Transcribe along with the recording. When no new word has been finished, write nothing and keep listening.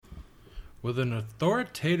With an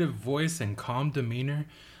authoritative voice and calm demeanor,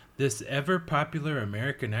 this ever-popular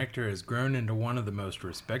American actor has grown into one of the most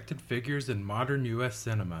respected figures in modern U.S.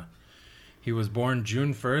 cinema. He was born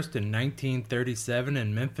June 1st in 1937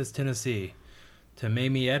 in Memphis, Tennessee, to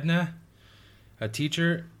Mamie Edna, a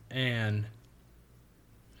teacher, and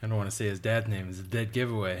I don't want to say his dad's name. It's a dead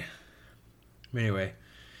giveaway. Anyway,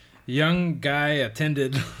 the young guy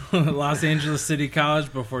attended Los Angeles City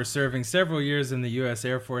College before serving several years in the U.S.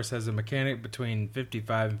 Air Force as a mechanic between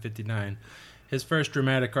 55 and 59. His first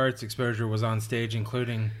dramatic arts exposure was on stage,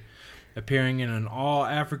 including appearing in an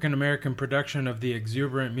all-African-American production of the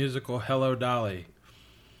exuberant musical Hello, Dolly.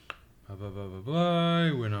 Blah, blah, blah, blah, blah.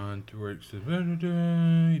 He went on to work.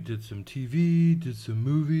 He did some TV, did some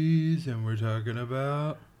movies, and we're talking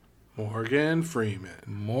about Morgan Freeman.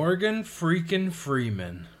 Morgan freaking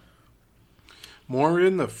Freeman.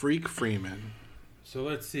 Morgan the Freak Freeman. So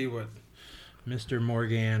let's see what Mr.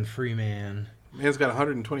 Morgan Freeman... Man's got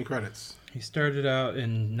 120 credits. He started out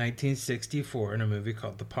in 1964 in a movie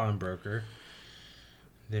called The Pawnbroker.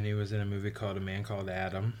 Then he was in a movie called A Man Called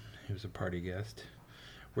Adam. He was a party guest.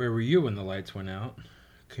 Where Were You When the Lights Went Out?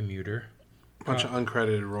 Commuter. Bunch of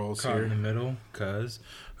uncredited roles Caught here. in the Middle. Cuz.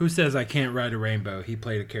 Who Says I Can't Ride a Rainbow? He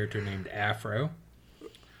played a character named Afro.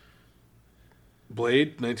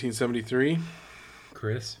 Blade, 1973.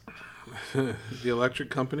 Chris. The Electric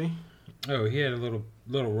Company. Oh, he had a little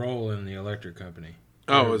role in The Electric Company.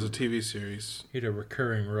 Oh, it was a TV series. He had a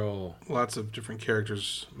recurring role. Lots of different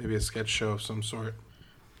characters. Maybe a sketch show of some sort.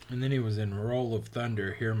 And then he was in Roll of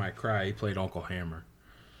Thunder, Hear My Cry. He played Uncle Hammer.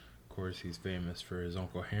 Of course, he's famous for his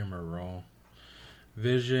Uncle Hammer role.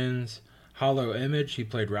 Visions, Hollow Image. He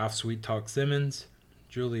played Ralph Sweet Talk Simmons.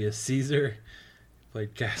 Julius Caesar.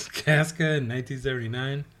 Played Casca in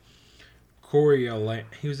 1979. Coriolanus.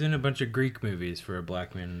 He was in a bunch of Greek movies for a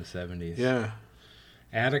black man in the 70s. Yeah.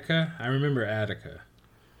 Attica. I remember Attica.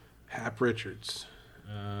 Hap Richards.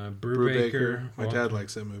 Brubaker. My dad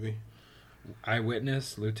likes that movie.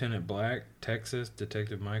 Eyewitness. Lieutenant Black. Texas.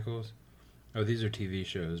 Detective Michaels. Oh, these are TV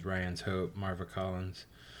shows. Ryan's Hope. Marva Collins.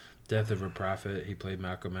 Death of a Prophet. He played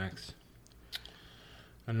Malcolm X.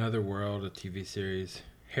 Another World. A TV series.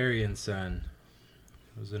 Harry and Son.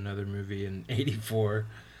 It was another movie in 84.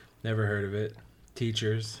 Never heard of it.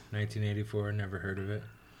 Teachers, 1984, never heard of it.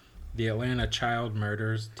 The Atlanta Child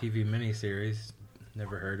Murders TV miniseries,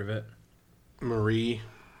 never heard of it. Marie,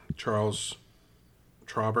 Charles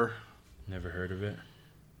Trauber. Never heard of it.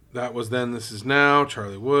 That was Then, This Is Now,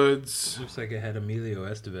 Charlie Woods. Looks like it had Emilio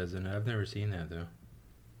Estevez in it. I've never seen that, though.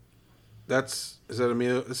 Is that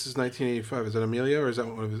Emilio? This is 1985. Is that Emilio or is that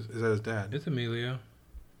is that his dad? It's Emilio.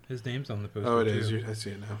 His name's on the poster, Oh, it is. I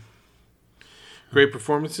see it now. Great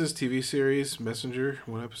performances, TV series, Messenger,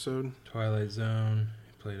 one episode. Twilight Zone,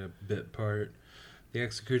 he played a bit part. The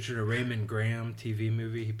Executioner, Raymond Graham TV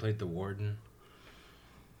movie, he played the warden.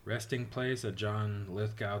 Resting Place, a John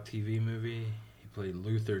Lithgow TV movie, he played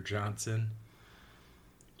Luther Johnson.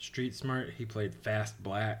 Street Smart, he played Fast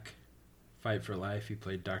Black. Fight for Life, he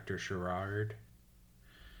played Dr. Sherrard.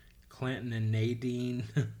 Clinton and Nadine.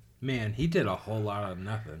 Man, he did a whole lot of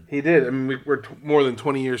nothing. He did. I mean, we're more than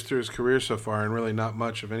 20 years through his career so far, and really not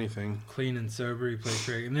much of anything. Clean and Sober, he played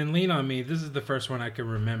Craig. And then Lean on Me, this is the first one I can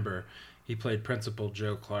remember. He played Principal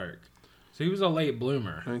Joe Clark. So he was a late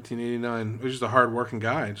bloomer. 1989. He was just a hard-working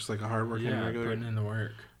guy, just like a hard-working regular putting in the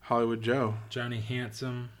work. Hollywood Joe. Johnny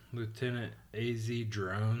Handsome, Lieutenant A.Z.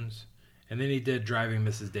 Drones. And then he did Driving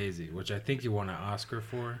Mrs. Daisy, which I think he won an Oscar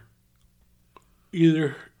for.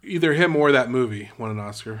 Either him or that movie won an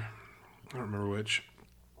Oscar. I don't remember which.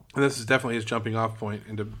 And this is definitely his jumping off point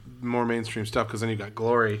into more mainstream stuff, because then you got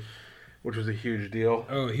Glory, which was a huge deal.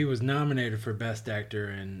 Oh, he was nominated for Best Actor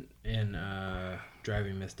in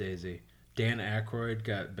Driving Miss Daisy. Dan Aykroyd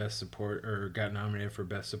got nominated for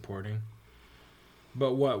Best Supporting.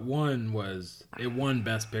 But what won was it won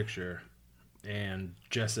Best Picture, and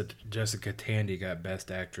Jessica Tandy got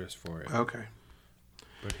Best Actress for it. Okay.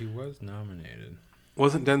 But he was nominated.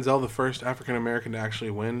 Wasn't Denzel the first African American to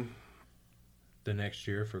actually win? The next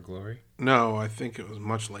year for Glory? No, I think it was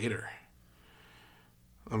much later.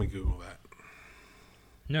 Let me Google that.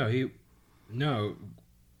 No.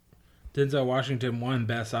 Denzel Washington won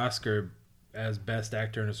Best Oscar as Best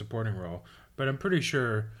Actor in a Supporting Role, but I'm pretty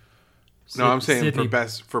sure. I'm saying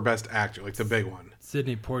for best actor, like the big one.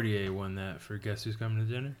 Sidney Poitier won that for Guess Who's Coming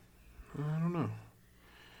to Dinner? I don't know.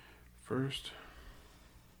 First.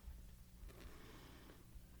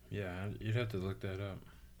 Yeah, you'd have to look that up.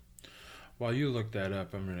 While you look that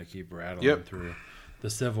up, I'm going to keep rattling through. The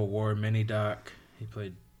Civil War mini-doc. He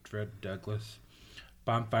played Fred Douglass.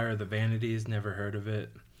 Bonfire of the Vanities. Never heard of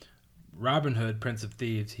it. Robin Hood, Prince of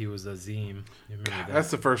Thieves, he was Azim. You remember that?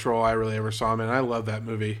 That's the first role I really ever saw him in. I love that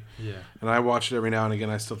movie. Yeah. And I watch it every now and again.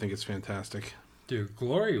 I still think it's fantastic. Dude,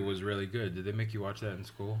 Glory was really good. Did they make you watch that in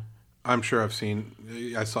school? I'm sure I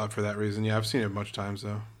saw it for that reason. Yeah, I've seen it a bunch of times,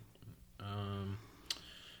 though.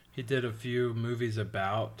 He did a few movies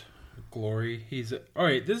about Glory. All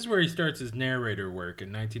right, this is where he starts his narrator work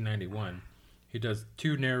in 1991. He does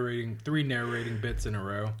three narrating bits in a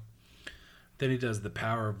row. Then he does The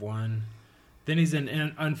Power of One. Then he's in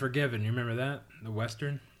Unforgiven. You remember that? The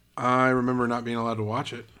Western? I remember not being allowed to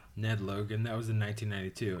watch it. Ned Logan. That was in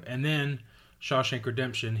 1992. And then Shawshank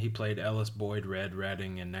Redemption, he played Ellis Boyd Red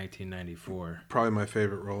Redding in 1994. Probably my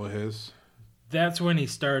favorite role of his. That's when he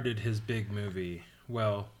started his big movie.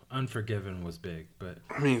 Well, Unforgiven was big, but...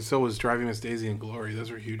 I mean, so was Driving Miss Daisy and Glory.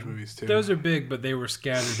 Those were huge movies, too. Those are big, but they were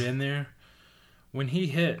scattered in there. When he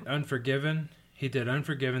hit Unforgiven, he did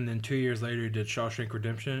Unforgiven, then 2 years later he did Shawshank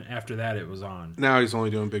Redemption. After that, it was on. Now he's only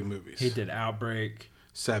doing big movies. He did Outbreak.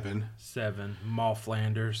 Seven. Mall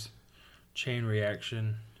Flanders. Chain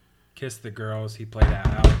Reaction. Kiss the Girls. He played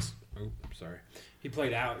Alex... Oh, sorry. He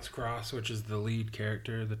played Alex Cross, which is the lead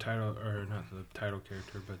character. The title... Or not the title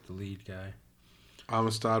character, but the lead guy.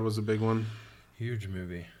 Amistad was a big one. Huge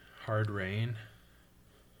movie. Hard Rain.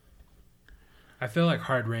 I feel like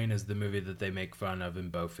Hard Rain is the movie that they make fun of in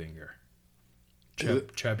Bowfinger.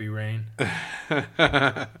 Chubby Rain.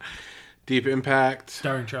 Deep Impact.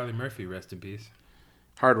 Starring Charlie Murphy, rest in peace.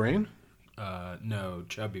 Hard Rain? No,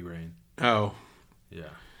 Chubby Rain. Oh.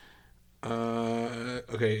 Yeah.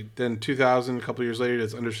 Okay, then 2000, a couple years later,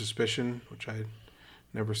 does Under Suspicion, which I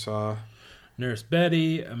never saw. Nurse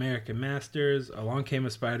Betty, American Masters, Along Came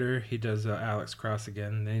a Spider. He does Alex Cross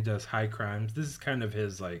again. Then he does High Crimes. This is kind of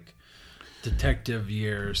his, like, detective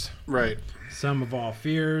years. Right. Sum of All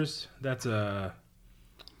Fears. That's a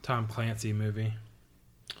Tom Clancy movie.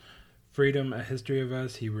 Freedom, A History of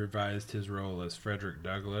Us. He revised his role as Frederick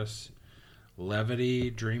Douglass.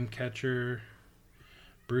 Levity, Dreamcatcher.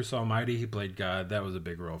 Bruce Almighty, he played God. That was a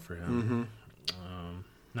big role for him. Mm-hmm.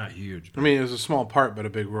 Not huge. I mean, it was a small part, but a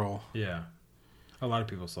big role. Yeah. A lot of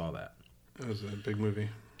people saw that. It was a big movie.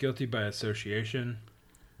 Guilty by Association.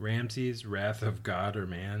 Ramses, Wrath of God or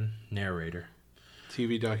Man. Narrator.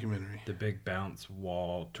 TV documentary. The Big Bounce,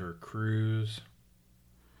 Walter Cruz.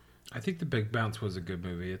 I think The Big Bounce was a good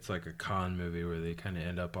movie. It's like a con movie where they kind of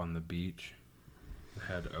end up on the beach. It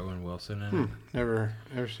had Owen Wilson in it. Never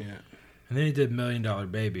seen it. And then he did $1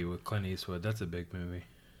 Million Baby with Clint Eastwood. That's a big movie.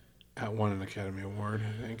 That won an Academy Award,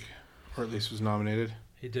 I think. Or at least was nominated.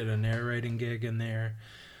 He did a narrating gig in there.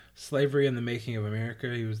 Slavery and the Making of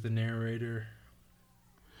America. He was the narrator.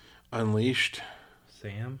 Unleashed.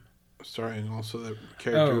 Sam. Starring also the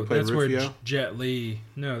character who played that's Rufio. Where Jet Li.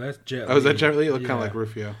 No, that's Jet Li. Oh, is that Jet Li? It looked kind of like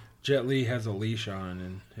Rufio. Jet Li has a leash on,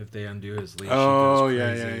 and if they undo his leash, oh, he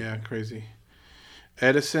goes crazy. yeah, crazy.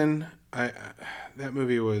 Edison. That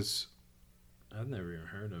movie was... I've never even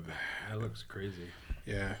heard of it. That looks crazy.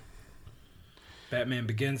 Yeah. Batman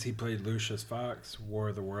Begins, he played Lucius Fox. War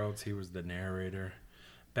of the Worlds, he was the narrator.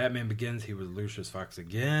 Batman Begins, he was Lucius Fox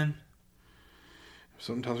again.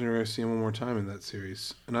 Something tells me we're going to see him one more time in that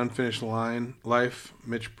series. An Unfinished Life,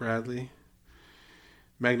 Mitch Bradley.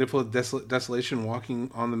 Magnificent Desolation,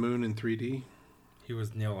 Walking on the Moon in 3D. He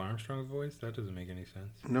was Neil Armstrong's voice? That doesn't make any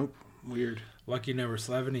sense. Nope. Weird. Lucky Number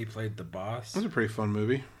 11, he played the boss. That was a pretty fun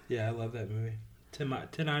movie. Yeah, I love that movie.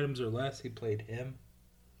 10 Items or Less, he played him.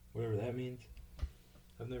 Whatever that means.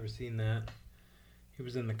 I've never seen that. He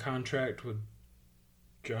was in The Contract with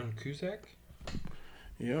John Cusack.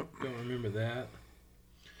 Yep. Don't remember that.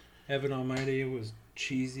 Heaven Almighty was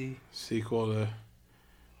cheesy. Sequel to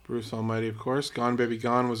Bruce Almighty, of course. Gone Baby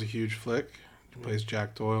Gone was a huge flick. He plays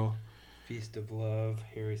Jack Doyle. Feast of Love,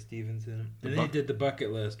 Harry Stevenson. And then he did The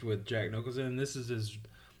Bucket List with Jack Nicholson. And this is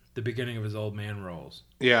the beginning of his old man roles.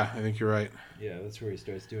 Yeah, I think you're right. Yeah, that's where he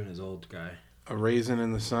starts doing his old guy. A Raisin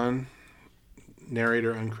in the Sun.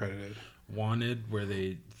 Narrator uncredited. Wanted, where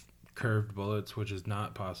they curved bullets, which is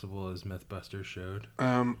not possible, as Mythbusters showed.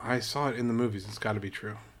 I saw it in the movies. It's got to be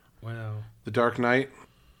true. Wow. The Dark Knight,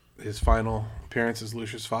 his final appearance as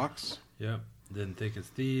Lucius Fox. Yep. Then Thick as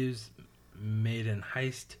Thieves, Maiden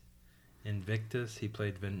Heist, Invictus. He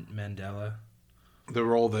played Mandela. The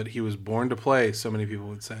role that he was born to play, so many people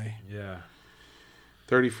would say. Yeah.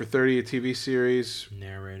 30 for 30, a TV series.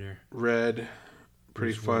 Narrator. Red.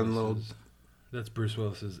 Pretty Bruce fun Willis's, That's Bruce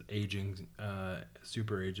Willis's aging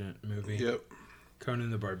super agent movie. Yep.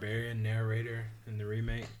 Conan the Barbarian, narrator in the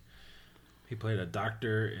remake. He played a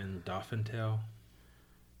doctor in Dauphin Tale.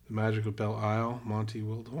 The Magic of Belle Isle, Monty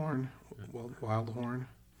Wildhorn. Wildhorn.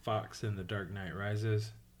 Fox in The Dark Knight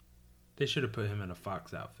Rises. They should have put him in a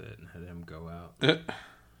fox outfit and had him go out.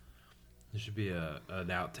 There should be an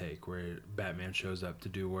outtake where Batman shows up to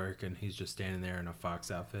do work and he's just standing there in a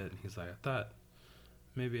fox outfit and he's like, I thought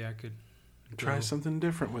maybe I could try something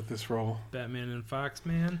different with this role. Batman and Fox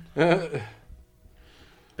Man?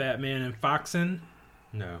 Batman and Foxen?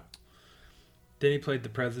 No. Then he played the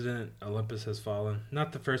president. Olympus Has Fallen.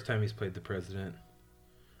 Not the first time he's played the president.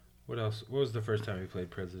 What else? What was the first time he played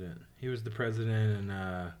president? He was the president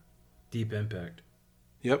in Deep Impact.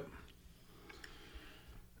 Yep.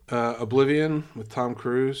 Oblivion with Tom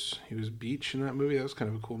Cruise. He was Beach in that movie. That was kind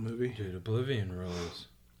of a cool movie. Dude, Oblivion rules.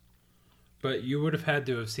 But you would have had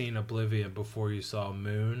to have seen Oblivion before you saw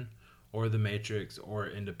Moon or The Matrix or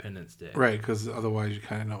Independence Day. Right, because otherwise you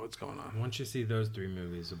kind of know what's going on. Once you see those three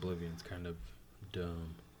movies, Oblivion's kind of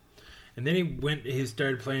dumb. And then he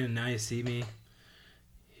started playing in Now You See Me.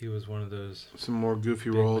 He was one of those... Some more goofy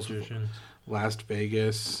roles. Magicians. Last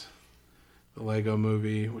Vegas. The Lego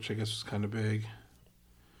Movie, which I guess was kind of big.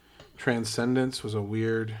 Transcendence was a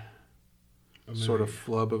weird sort of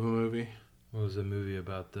flub of a movie. What was the movie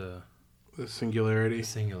about the Singularity? The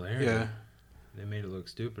Singularity. Yeah. They made it look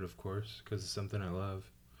stupid, of course, because it's something I love.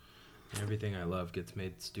 And everything I love gets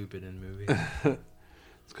made stupid in movies.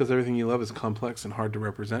 It's because everything you love is complex and hard to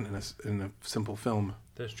represent in a simple film.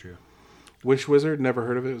 That's true. Wish Wizard, never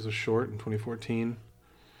heard of it. It was a short in 2014.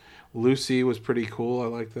 Lucy was pretty cool. I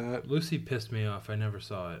like that. Lucy pissed me off. I never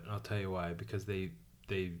saw it. I'll tell you why. Because they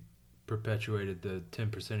perpetuated the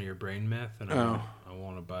 10% of your brain myth, and I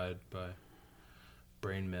won't abide by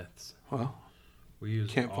brain myths. Well, we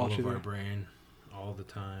use all of our brain all the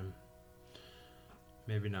time.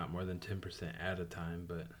 Maybe not more than 10% at a time,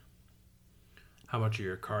 but how much of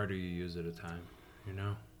your car do you use at a time? You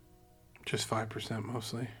know? Just 5%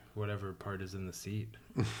 mostly. Whatever part is in the seat.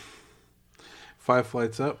 5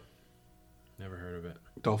 Flights Up. Never heard of it.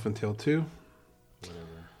 Dolphin Tale 2.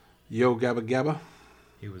 Whatever. Yo Gabba Gabba.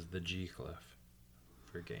 He was the G Clef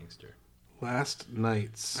for Gangster. Last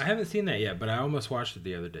Nights. I haven't seen that yet, but I almost watched it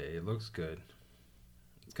the other day. It looks good.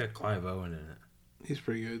 It's got Clive Owen in it. He's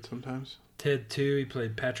pretty good sometimes. Ted 2, he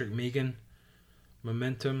played Patrick Meighan.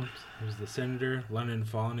 Momentum, he was the senator. London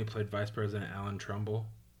Fallen, he played Vice President Alan Trumbull.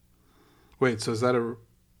 Wait, so is that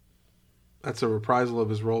that's a reprisal of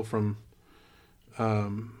his role from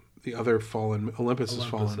the other Fallen, Olympus Has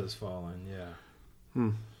Fallen. Olympus Has Fallen, yeah.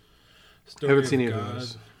 I haven't seen any of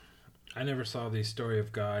those. I never saw the Story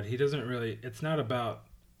of God. He doesn't really... It's not about...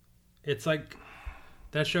 It's like...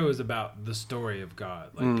 That show is about the story of God.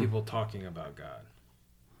 Like people talking about God.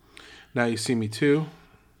 Now You See Me Too.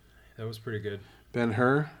 That was pretty good.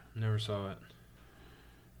 Ben-Hur. Never saw it.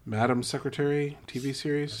 Madam Secretary TV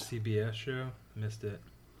series. A CBS show. Missed it.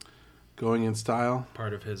 Going in Style.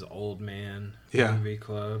 Part of his Old Man movie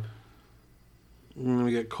club.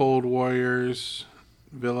 We get Cold Warriors.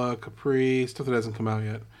 Villa Capri. Stuff that hasn't come out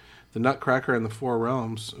yet. The Nutcracker and the Four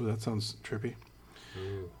Realms. Ooh, that sounds trippy.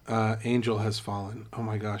 Angel Has Fallen. Oh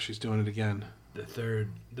my gosh, she's doing it again. The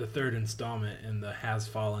third installment in the Has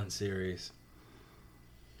Fallen series.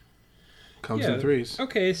 Comes in threes.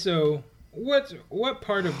 Okay, so what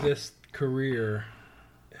part of this career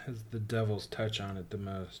has the devil's touch on it the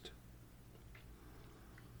most?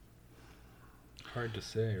 Hard to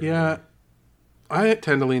say. Right? Yeah, I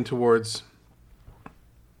tend to lean towards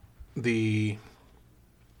the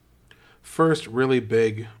first really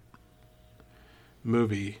big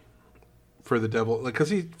movie for the devil, like,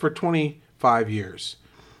 because for 25 years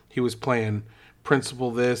he was playing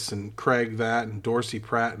Principal this and Craig that and Dorsey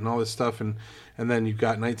Pratt and all this stuff, and then you've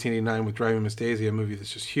got 1989 with Driving Miss Daisy, a movie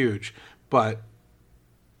that's just huge, but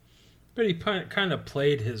he kind of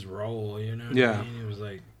played his role, you know. Yeah, I mean? He was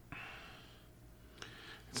like,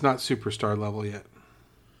 it's not superstar level yet.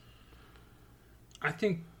 I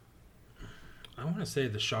think I want to say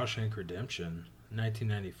The Shawshank Redemption,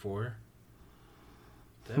 1994.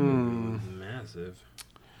 That movie was massive.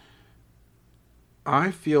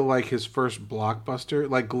 I feel like his first blockbuster,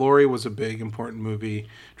 like Glory was a big, important movie.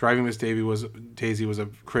 Driving Miss Daisy was a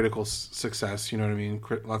critical success. You know what I mean?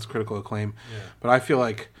 Lots of critical acclaim. Yeah. But I feel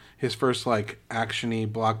like his first like actiony,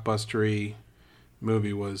 blockbustery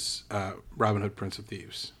movie was Robin Hood, Prince of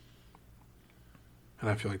Thieves,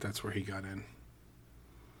 and I feel like that's where he got in.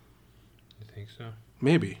 You think so?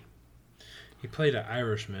 Maybe. He played an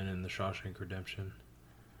Irishman in The Shawshank Redemption.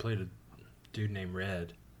 Played a dude named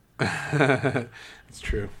Red. It's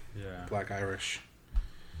true. Yeah. Black Irish.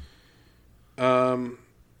 For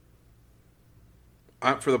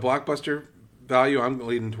the blockbuster value, I'm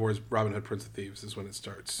leaning towards Robin Hood, Prince of Thieves is when it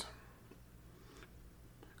starts.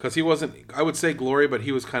 Because he wasn't, I would say Glory, but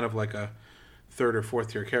he was kind of like a third or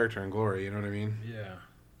fourth tier character in Glory, you know what I mean? Yeah.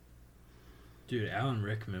 Dude, Alan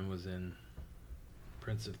Rickman was in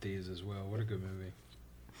Prince of Thieves as well. What a good movie.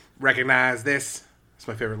 Recognize this. That's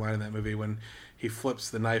my favorite line in that movie when he flips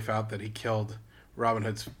the knife out that he killed Robin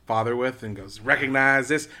Hood's father with and goes, recognize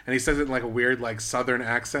this. And he says it in like a weird like Southern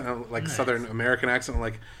accent, like Southern American accent. I'm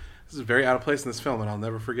like, this is very out of place in this film and I'll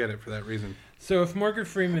never forget it for that reason. So if Morgan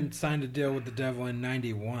Freeman signed a deal with the devil in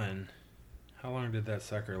 91, how long did that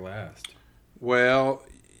sucker last? Well,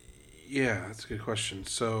 yeah, that's a good question.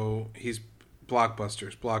 So he's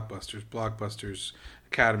blockbusters,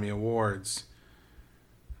 Academy Awards,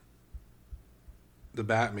 the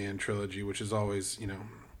Batman trilogy, which is always,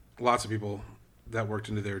 lots of people that worked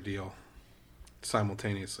into their deal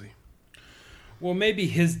simultaneously. Well, maybe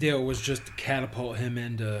his deal was just to catapult him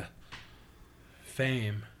into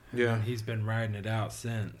fame. Yeah. And he's been riding it out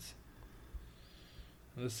since.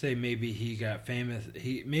 Let's say maybe he got famous.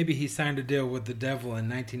 Maybe he signed a deal with the devil in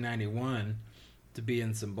 1991 to be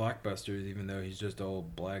in some blockbusters, even though he's just an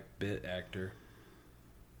old black bit actor.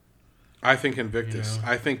 I think Invictus.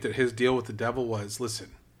 I think that his deal with the devil was,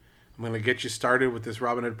 listen, I'm going to get you started with this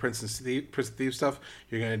Robin Hood Prince of Thieves stuff.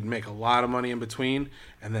 You're going to make a lot of money in between,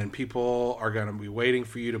 and then people are going to be waiting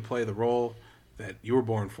for you to play the role that you were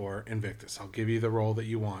born for, Invictus. I'll give you the role that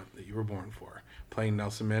you want, that you were born for, playing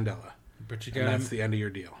Nelson Mandela. But you that's the end of your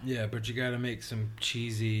deal. Yeah, but you got to make some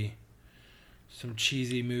cheesy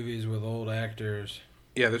movies with old actors.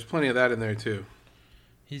 Yeah, there's plenty of that in there too.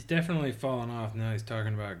 He's definitely fallen off now. He's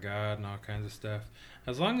talking about God and all kinds of stuff.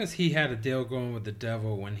 As long as he had a deal going with the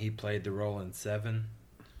devil when he played the role in Seven,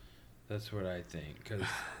 that's what I think. Because I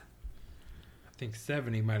think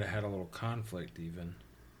Seven, he might have had a little conflict even.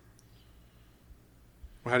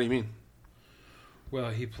 Well, how do you mean?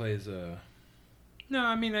 Well, he plays a... No,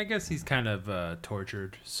 I mean, I guess he's kind of a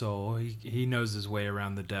tortured soul. He knows his way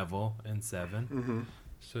around the devil in Seven. Mm-hmm.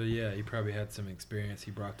 So, yeah, he probably had some experience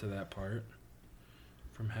he brought to that part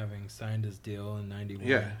from having signed his deal in 91.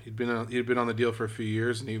 Yeah, he'd been on the deal for a few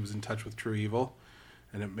years, and he was in touch with true evil,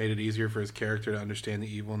 and it made it easier for his character to understand the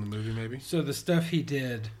evil in the movie, maybe. So the stuff he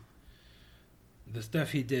did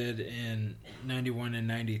in 91 and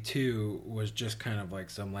 92 was just kind of like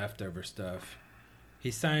some leftover stuff.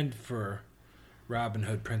 He signed for Robin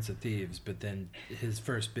Hood, Prince of Thieves, but then his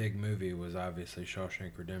first big movie was obviously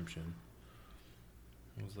Shawshank Redemption.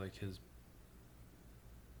 It was like his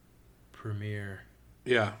premiere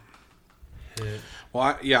hit. Well,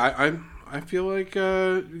 I feel like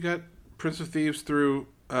we got Prince of Thieves through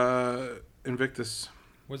Invictus.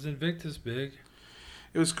 Was Invictus big?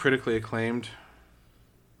 It was critically acclaimed.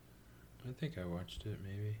 I think I watched it,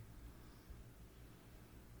 maybe.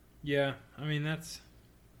 Yeah, I mean,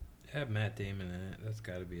 have Matt Damon in it. That's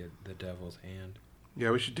got to be the devil's hand.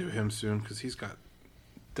 Yeah, we should do him soon because he's got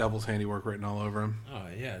devil's handiwork written all over him. Oh,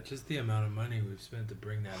 yeah, just the amount of money we've spent to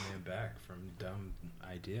bring that man back from dumb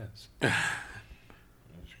ideas. That's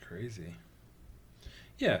crazy.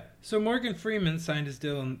 Yeah, so Morgan Freeman signed his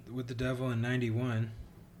deal with the devil in 91.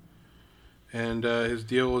 And his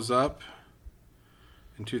deal was up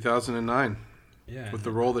in 2009. Yeah. With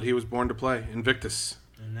the role that he was born to play, Invictus.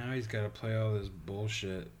 And now he's got to play all this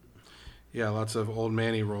bullshit. Yeah, lots of old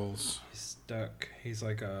Manny roles. He's stuck. He's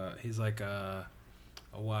like a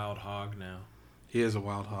wild hog now. He is a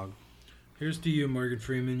wild hog. Here's to you, Morgan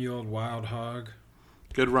Freeman, you old wild hog.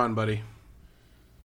 Good run, buddy.